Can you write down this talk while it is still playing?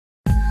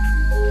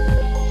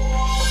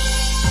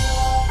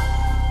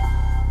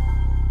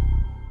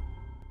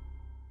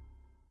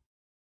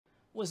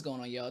What's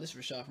going on, y'all? This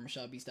is Rashad from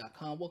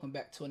RashadBeats.com. Welcome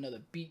back to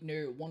another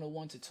BeatNerd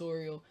 101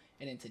 tutorial.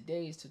 And in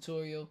today's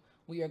tutorial,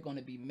 we are going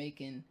to be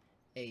making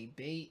a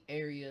Bay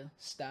Area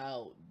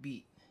style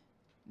beat.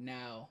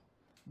 Now,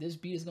 this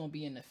beat is going to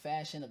be in the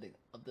fashion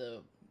of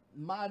the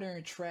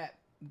modern trap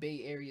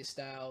Bay Area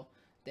style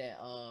that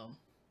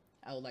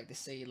I would like to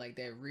say, like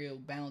that real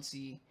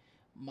bouncy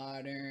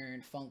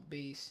modern funk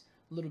bass.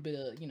 A little bit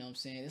of, you know what I'm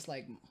saying, it's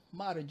like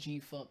modern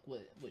G-Funk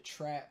with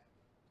trap,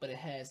 but it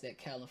has that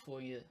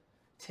California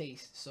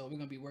taste. So we're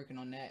going to be working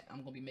on that.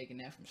 I'm going to be making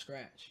that from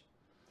scratch.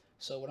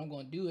 So what I'm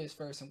going to do is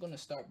first I'm going to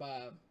start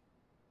by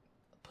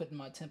putting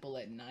my tempo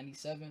at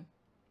 97,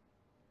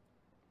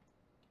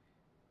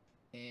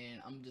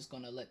 and I'm just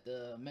going to let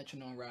the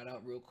metronome ride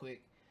out real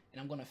quick,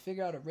 and I'm going to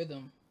figure out a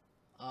rhythm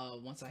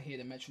once I hear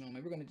the metronome,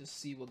 and we're going to just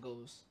see what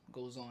goes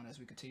on as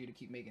we continue to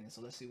keep making it.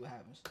 So let's see what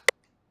happens.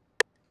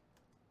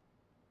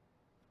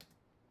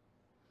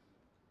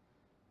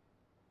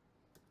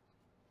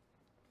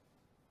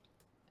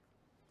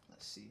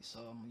 See, so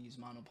I'm gonna use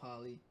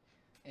monopoly,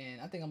 and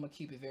I think I'm gonna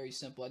keep it very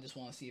simple. I just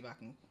want to see if I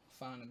can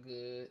find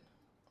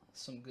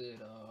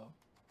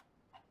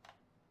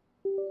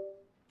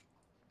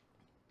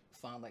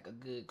find like a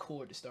good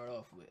chord to start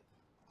off with.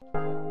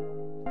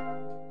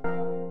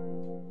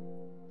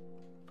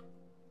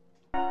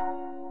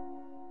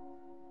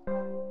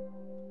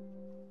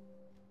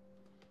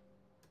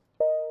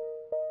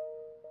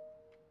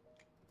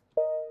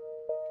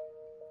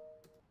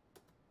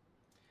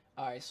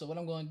 Alright, so what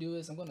I'm going to do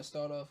is I'm going to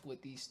start off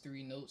with these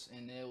 3 notes,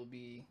 and it will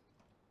be,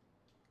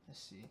 let's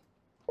see.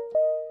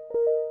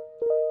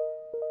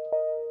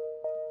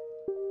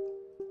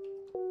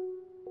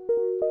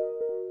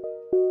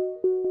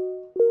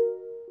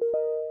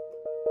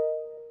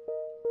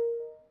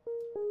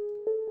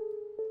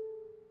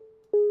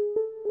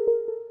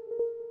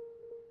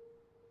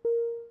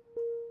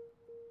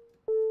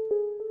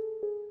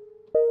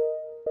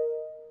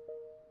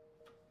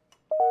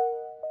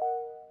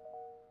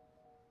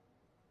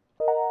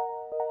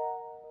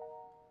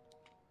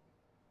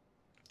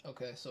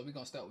 Okay, so we're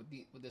gonna start with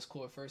this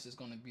chord first. It's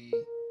gonna be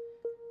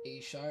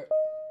A sharp,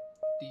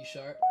 D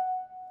sharp,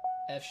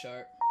 F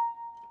sharp,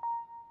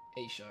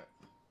 A sharp.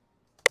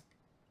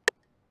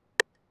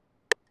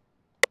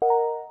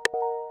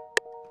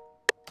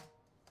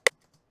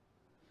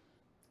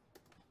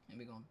 And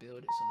we're gonna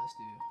build it, so let's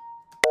do it.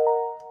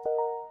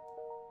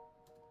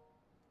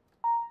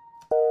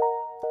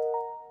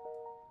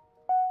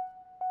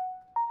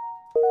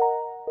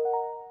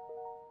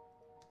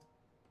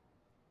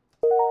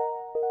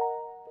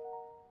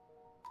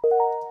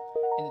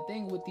 And the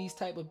thing with these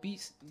type of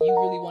beats, you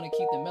really want to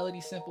keep the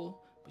melody simple,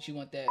 but you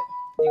want that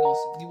you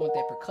want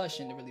that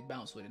percussion to really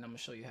bounce with it. And I'm gonna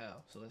show you how.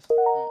 So let's.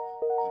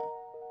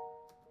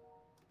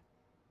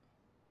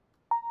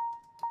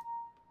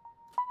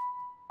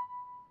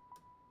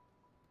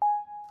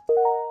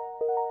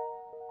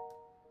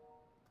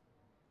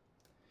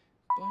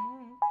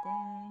 Boom,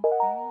 boom,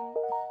 boom.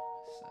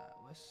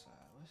 West side.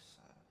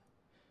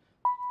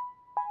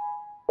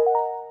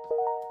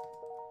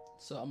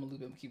 So I'm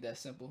gonna keep that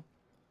simple.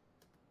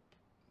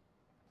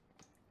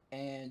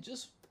 And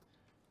just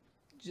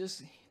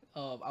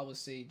I would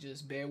say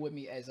just bear with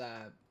me as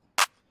I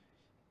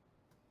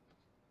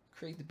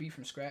create the beat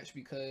from scratch,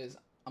 because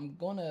I'm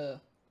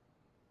gonna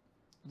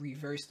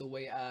reverse the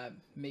way I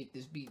make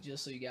this beat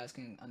just so you guys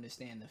can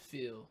understand the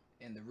feel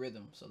and the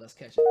rhythm. So let's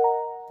catch it.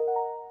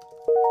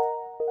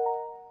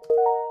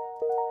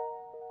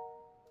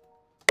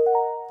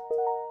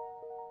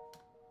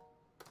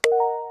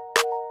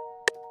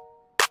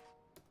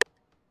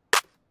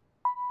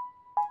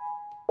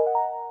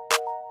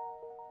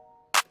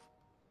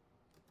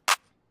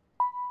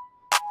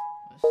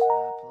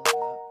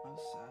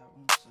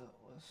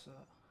 What's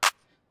up?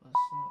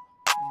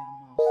 Yeah,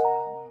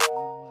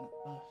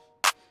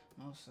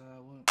 I'm outside.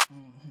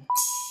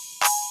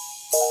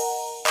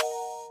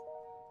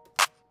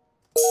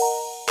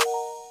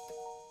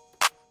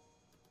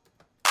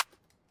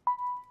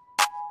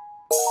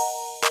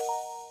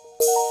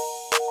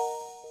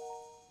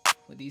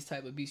 With these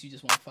type of beats, you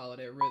just want to follow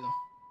that rhythm.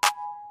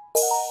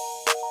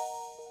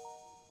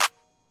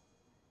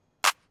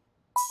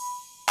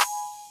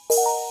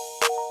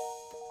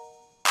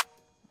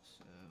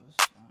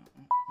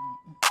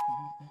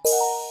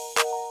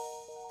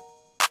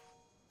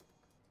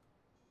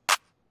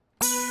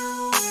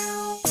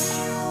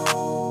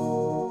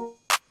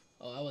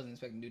 Oh, I wasn't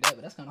expecting to do that,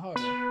 but that's kind of hard,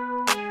 man.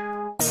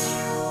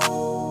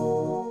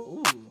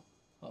 Ooh.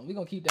 Oh, we're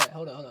going to keep that.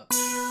 Hold up.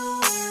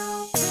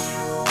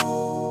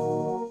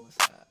 What's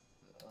that?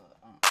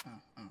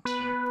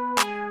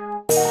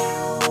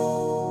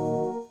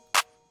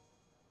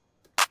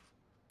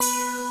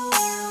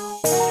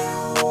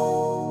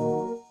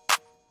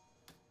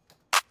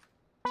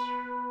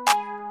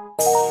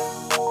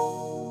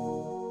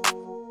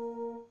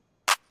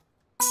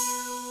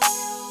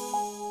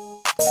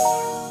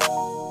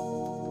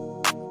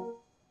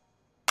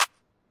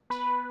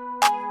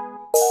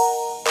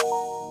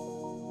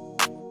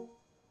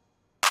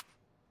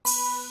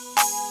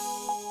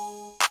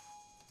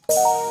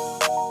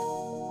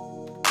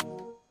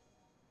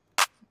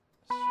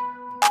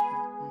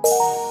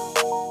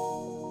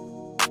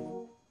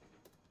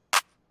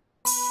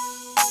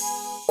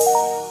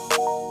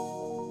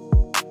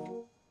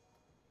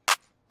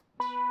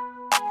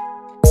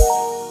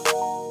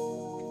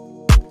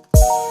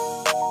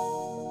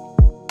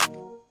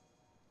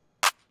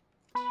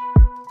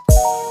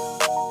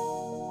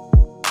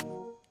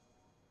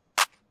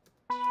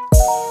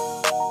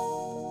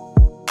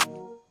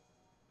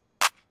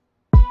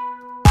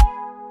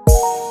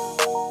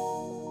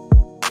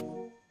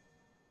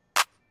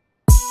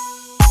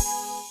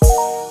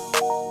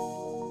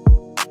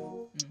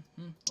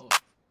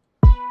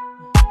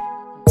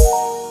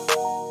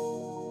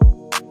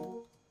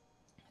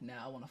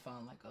 want to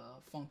find like a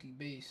funky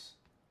bass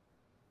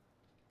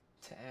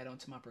to add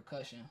onto my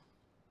percussion.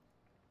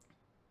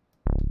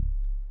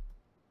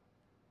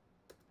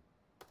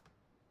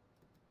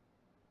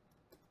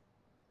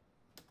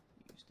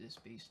 Use this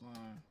bass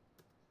line.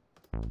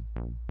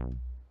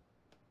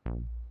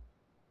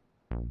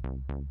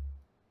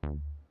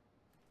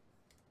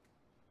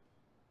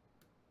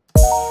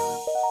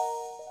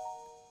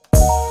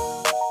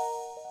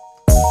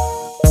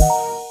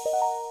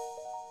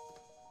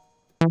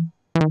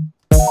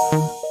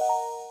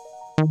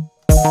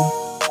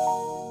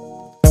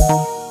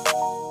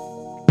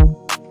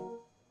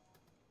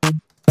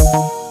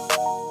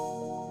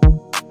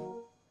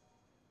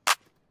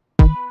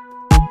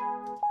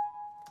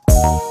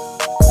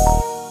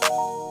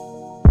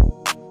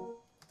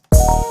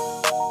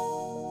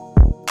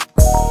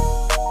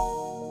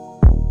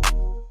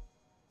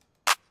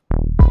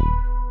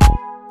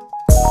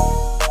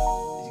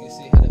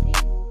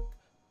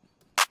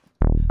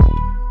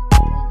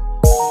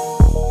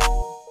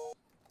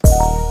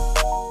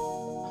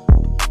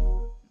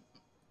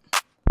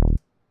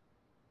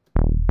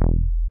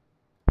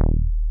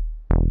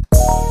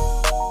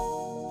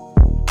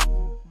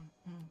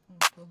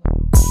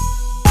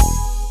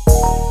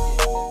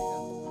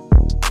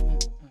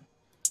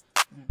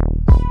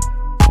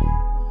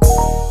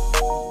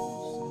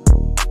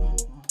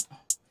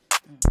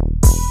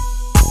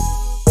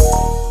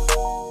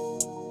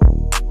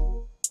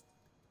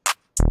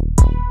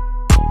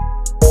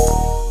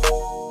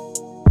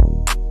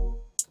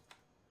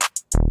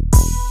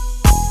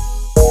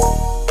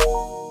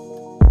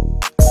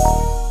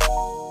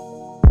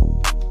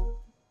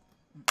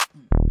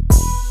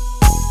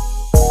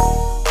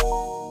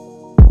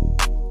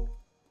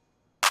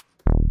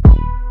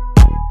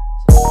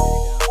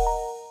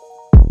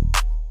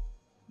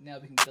 Now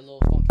we can get a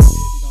little funky bit.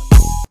 We're gonna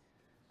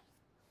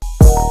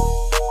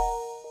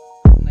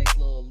need a nice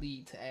little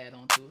lead to add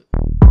onto it.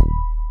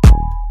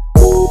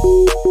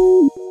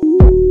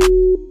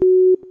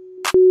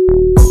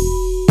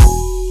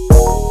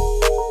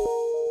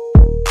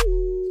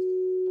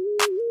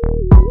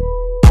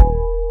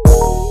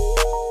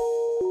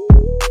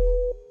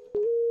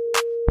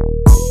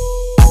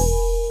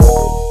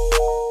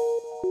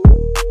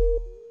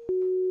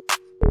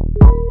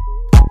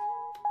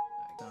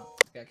 Alright,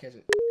 gotta catch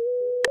it.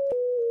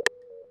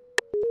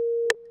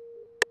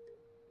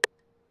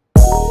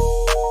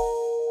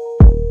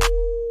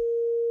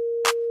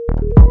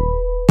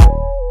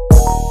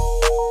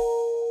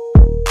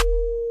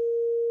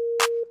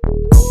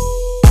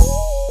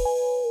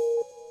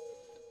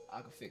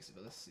 I can fix it,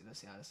 but let's see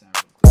how this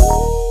sounds real quick.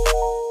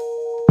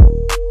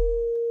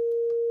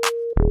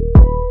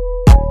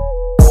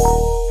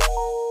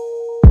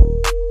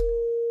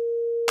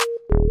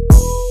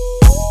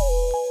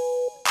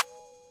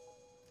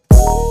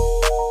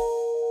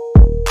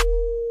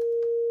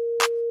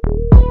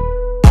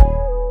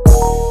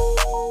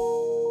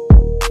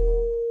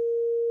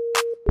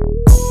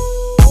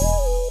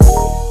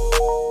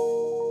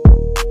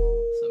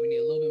 So we need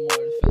a little bit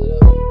more to fill it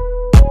up.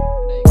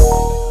 Now you can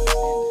start to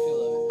understand the feel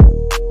of it.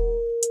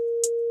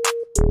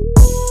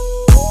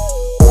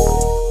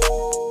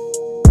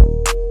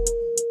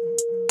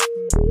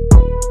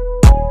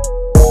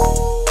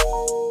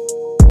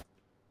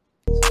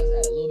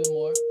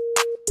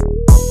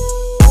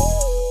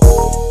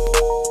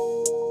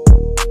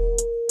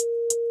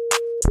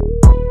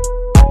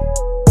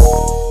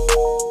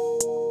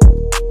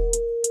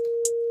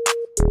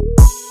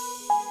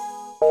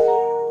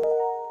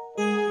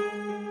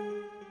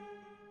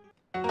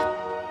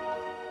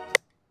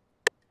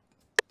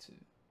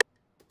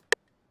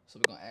 So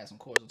we're gonna add some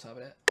chords on top of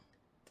that.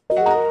 I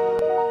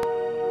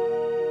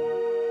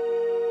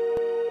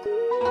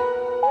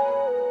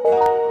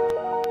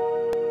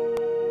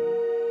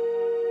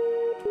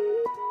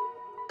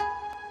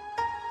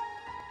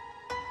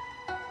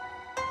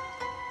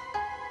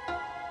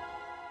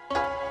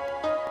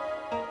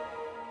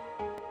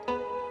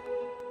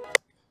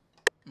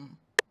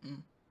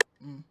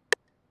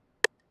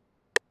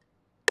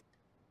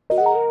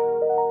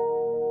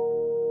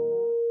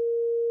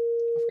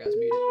forgot it's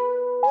muted.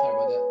 Sorry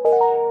about that.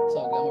 It's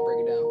all good. I'm gonna break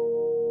it down.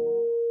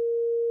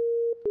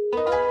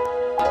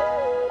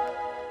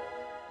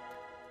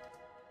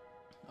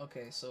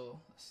 Okay, so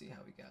let's see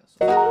how we got it.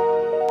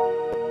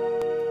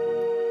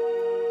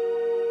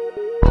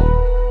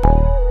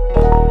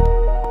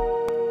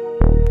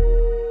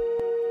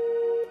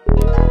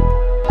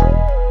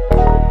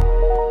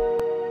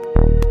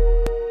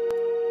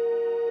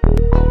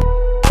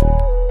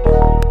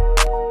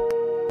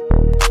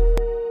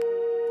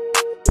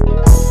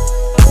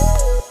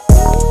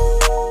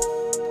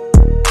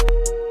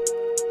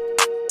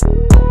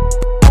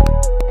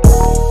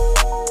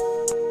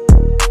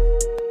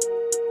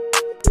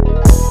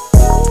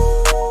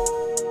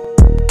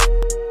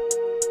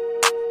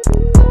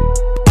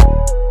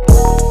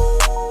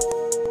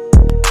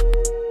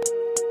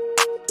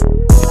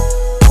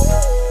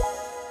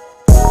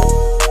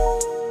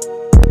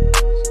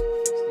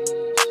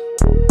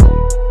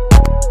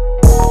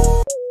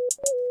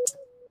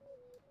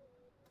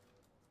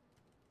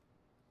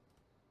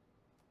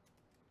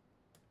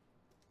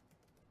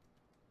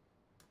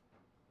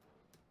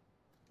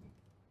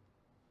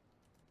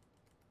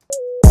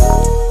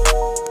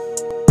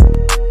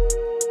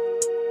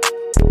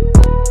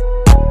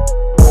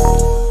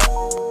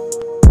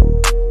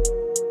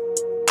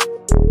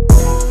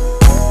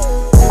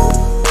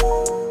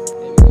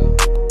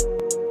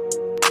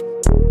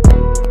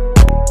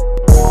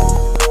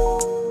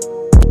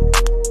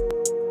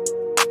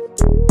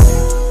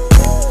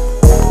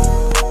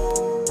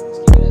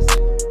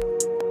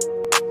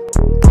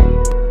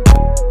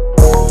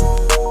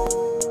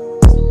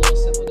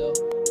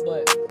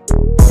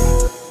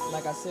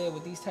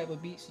 type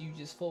of beats, you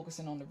just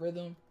focusing on the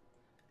rhythm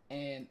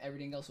and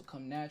everything else will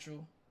come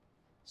natural.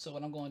 So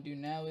what I'm going to do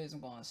now is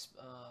I'm going to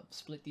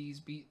split these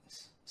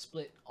beats,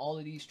 split all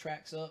of these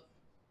tracks up,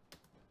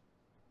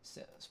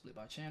 split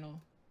by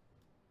channel,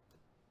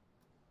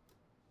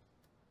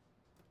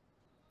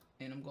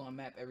 and I'm going to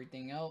map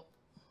everything out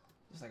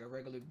just like a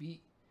regular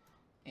beat,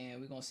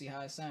 and we're going to see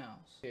how it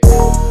sounds.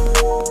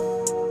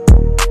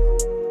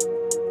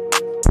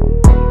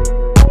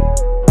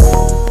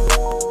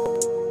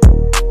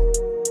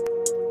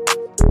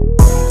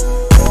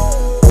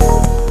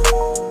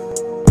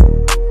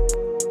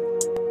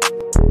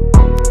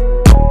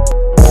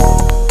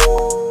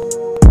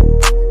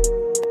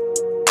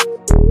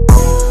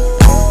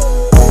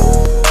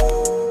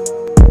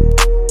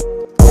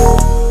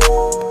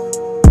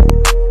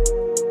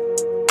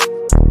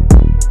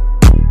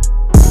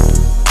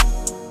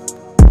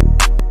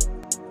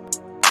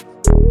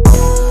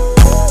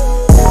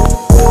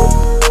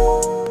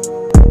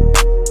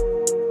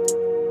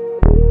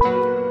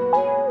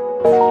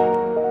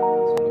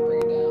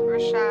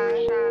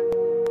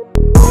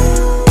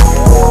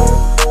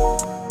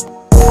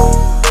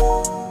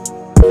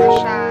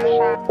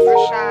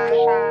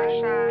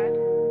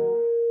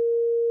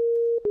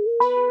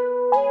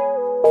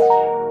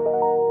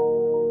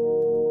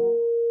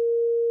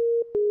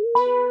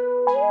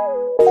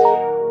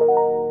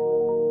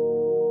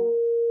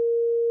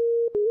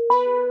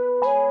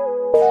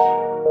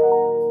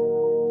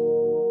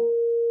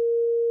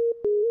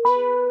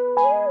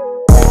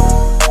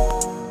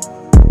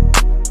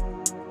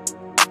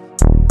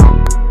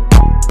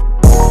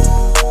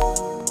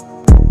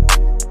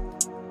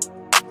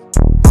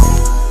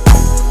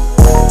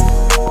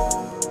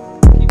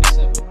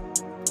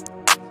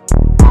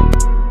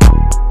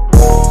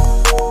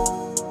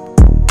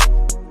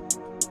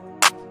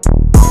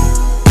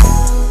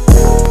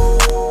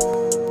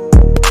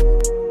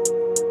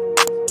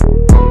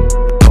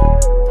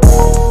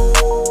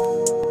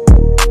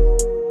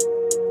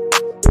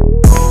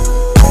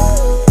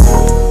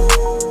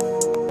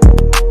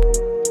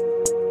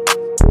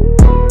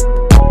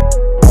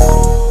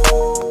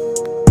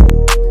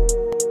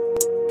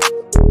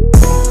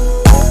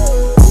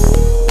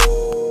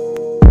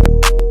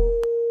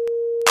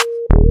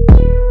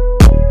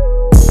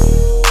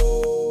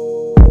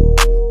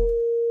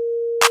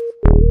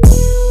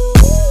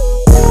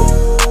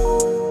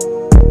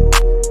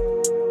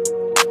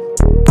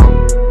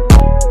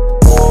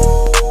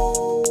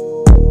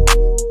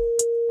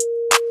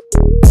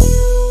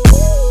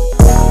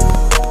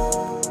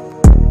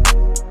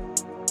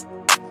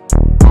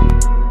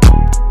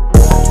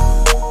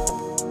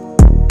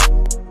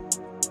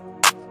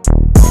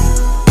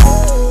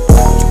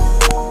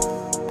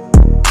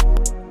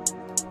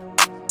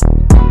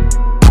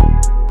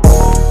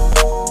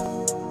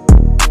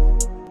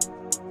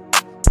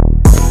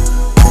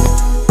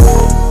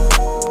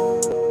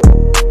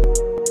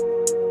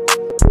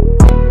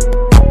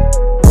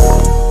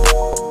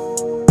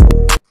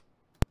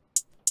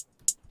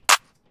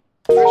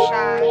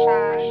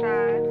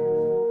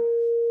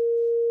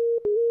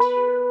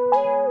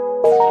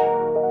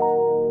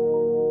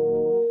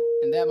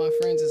 And that, my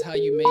friends, is how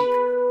you make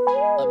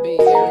a Bay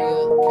Area,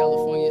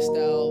 California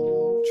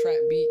style trap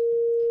beat.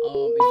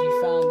 If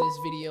you found this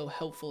video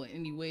helpful in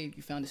any way, if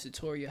you found this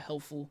tutorial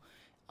helpful,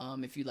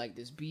 if you like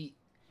this beat,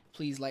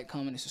 please like,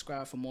 comment, and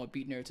subscribe for more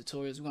Beatnerd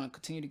tutorials. We're going to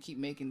continue to keep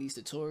making these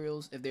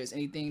tutorials. If there's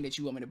anything that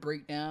you want me to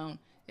break down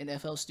in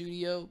FL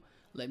Studio,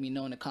 let me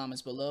know in the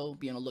comments below.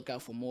 Be on the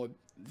lookout for more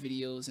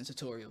videos and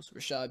tutorials.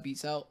 Rashad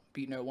Beats out.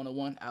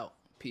 Beatnerd101 out.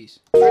 Peace.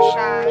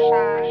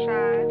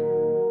 Rashad.